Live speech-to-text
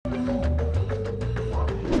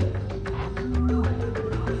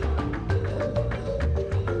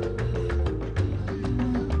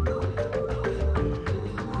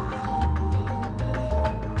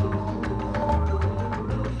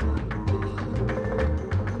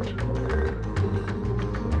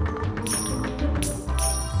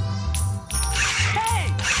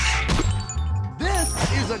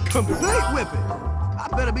Complete whipping. I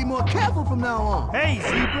better be more careful from now on. Hey,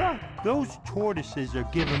 Zebra, those tortoises are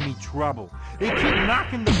giving me trouble. They keep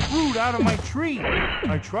knocking the fruit out of my tree.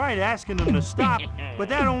 I tried asking them to stop, but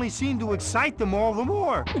that only seemed to excite them all the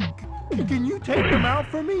more. Can you take them out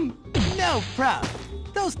for me? No problem.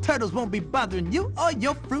 Those turtles won't be bothering you or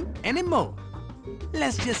your fruit anymore.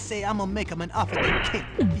 Let's just say I'm gonna make them an offer they can't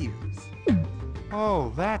refuse.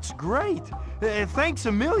 Oh, that's great. Thanks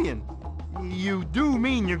a million. You do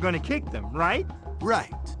mean you're gonna kick them, right?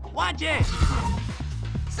 Right. Watch it!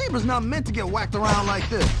 Zebra's not meant to get whacked around like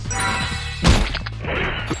this.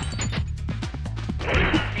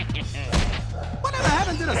 Whatever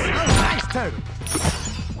happened to the slow, nice turtle?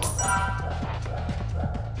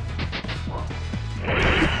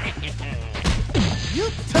 You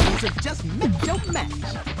turtles have just met your match.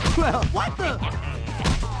 Well, what the?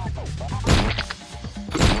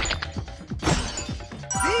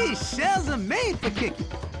 These shells are made for kicking.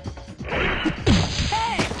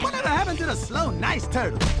 Hey, whatever happened to the slow, nice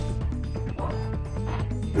turtle?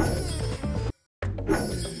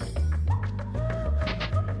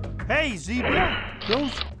 Hey, Zebra,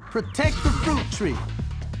 those... Protect the fruit tree.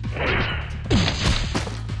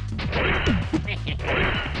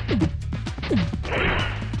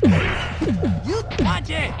 You watch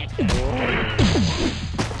it!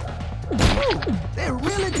 Ooh, they're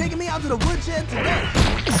really taking me out to the woodshed today.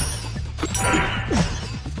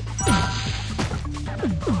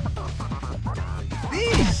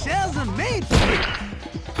 These shells are made for me.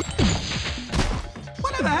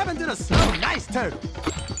 Whatever happened to the slow, nice turtle?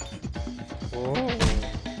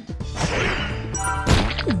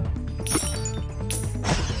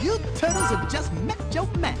 You turtles have just met your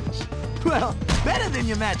match. Well, better than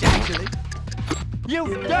your match, actually.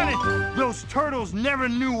 You've done it! Those turtles never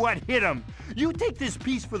knew what hit them. You take this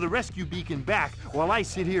piece for the rescue beacon back while I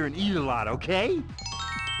sit here and eat a lot, okay?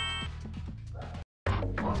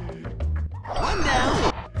 One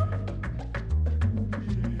down.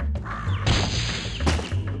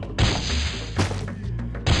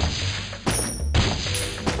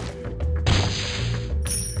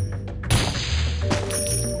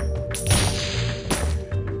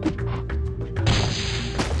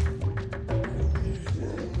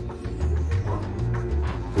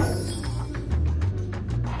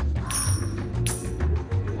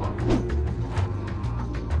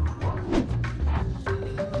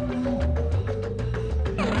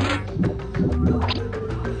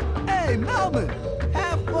 Hey, Melvin,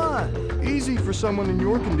 have fun. Easy for someone in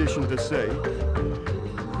your condition to say.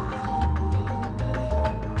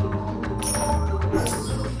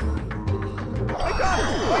 I got it!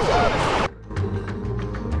 I got it!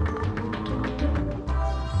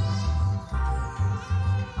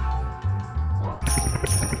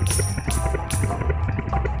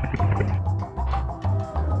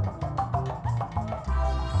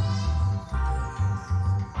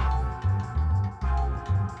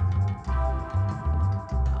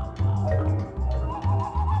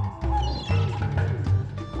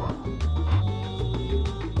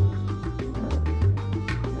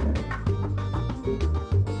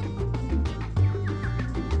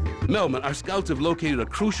 Melman, our scouts have located a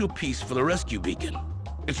crucial piece for the rescue beacon.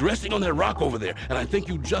 It's resting on that rock over there, and I think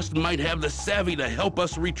you just might have the savvy to help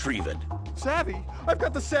us retrieve it. Savvy? I've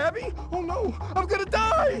got the savvy? Oh no, I'm gonna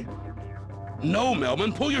die! No,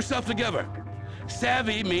 Melman, pull yourself together.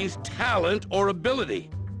 Savvy means talent or ability.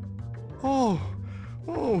 Oh,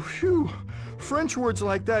 phew. French words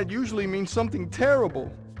like that usually mean something terrible.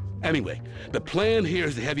 Anyway, the plan here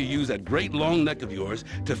is to have you use that great long neck of yours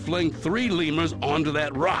to fling 3 lemurs onto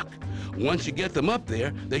that rock. Once you get them up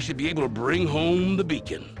there, they should be able to bring home the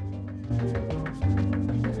beacon.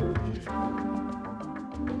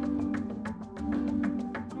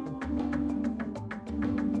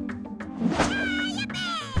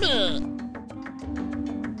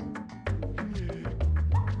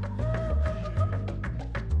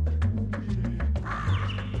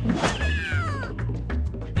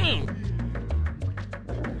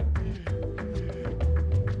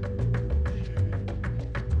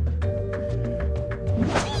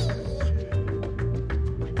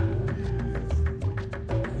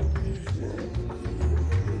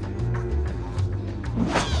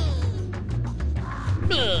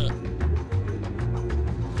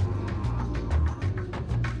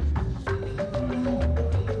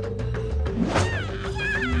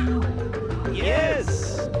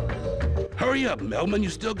 Yes! Hurry up, Melman, you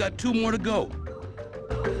still got 2 more to go.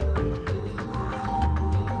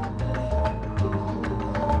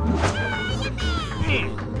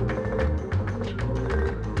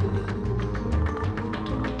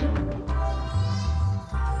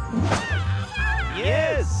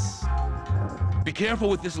 Yes! careful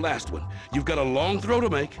with this last one. You've got a long throw to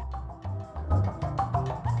make.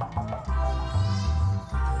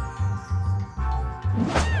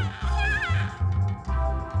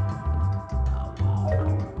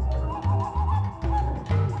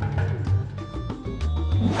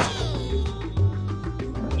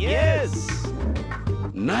 Yes!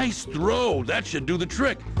 Nice throw. That should do the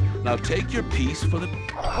trick. Now take your piece for the...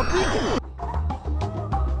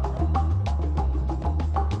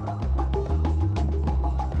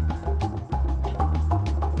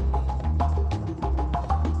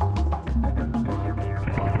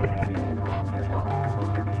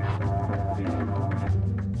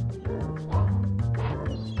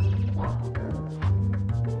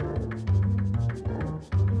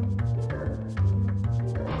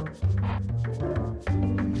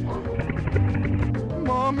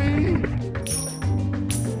 Mommy!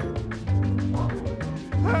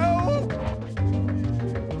 Help!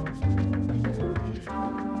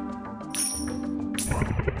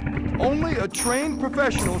 Only a trained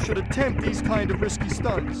professional should attempt these kind of risky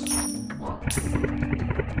stunts. I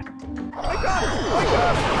got it! I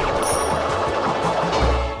got it!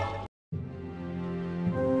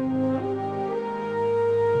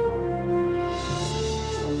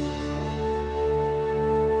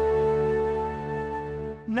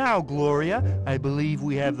 Now, Gloria, I believe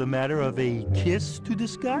we have the matter of a kiss to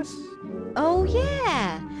discuss. Oh,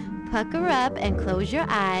 yeah. Pucker up and close your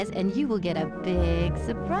eyes and you will get a big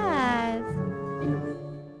surprise.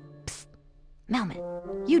 Psst. Melman,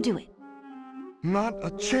 you do it. Not a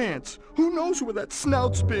chance. Who knows where that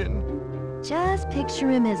snout's been? Just picture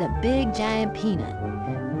him as a big giant peanut.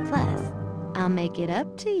 Plus, I'll make it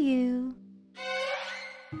up to you.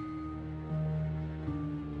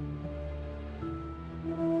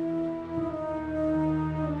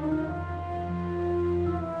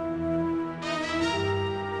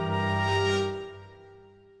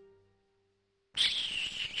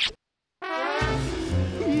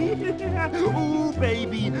 Ooh,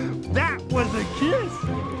 baby, that was a kiss.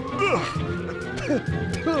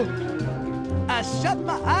 I shut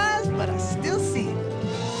my eyes, but I still see it.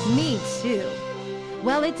 Me too.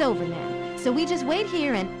 Well, it's over now. So we just wait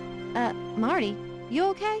here and... Marty, you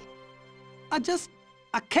okay? I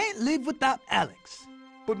can't live without Alex.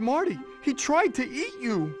 But Marty, he tried to eat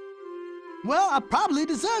you. Well, I probably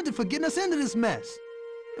deserved it for getting us into this mess.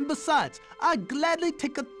 And besides, I'd gladly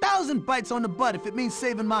take 1,000 bites on the butt if it means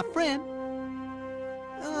saving my friend.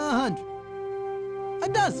 100. A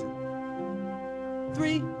dozen.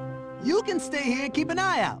 3. You can stay here and keep an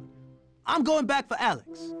eye out. I'm going back for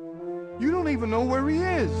Alex. You don't even know where he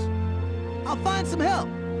is. I'll find some help.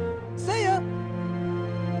 See ya.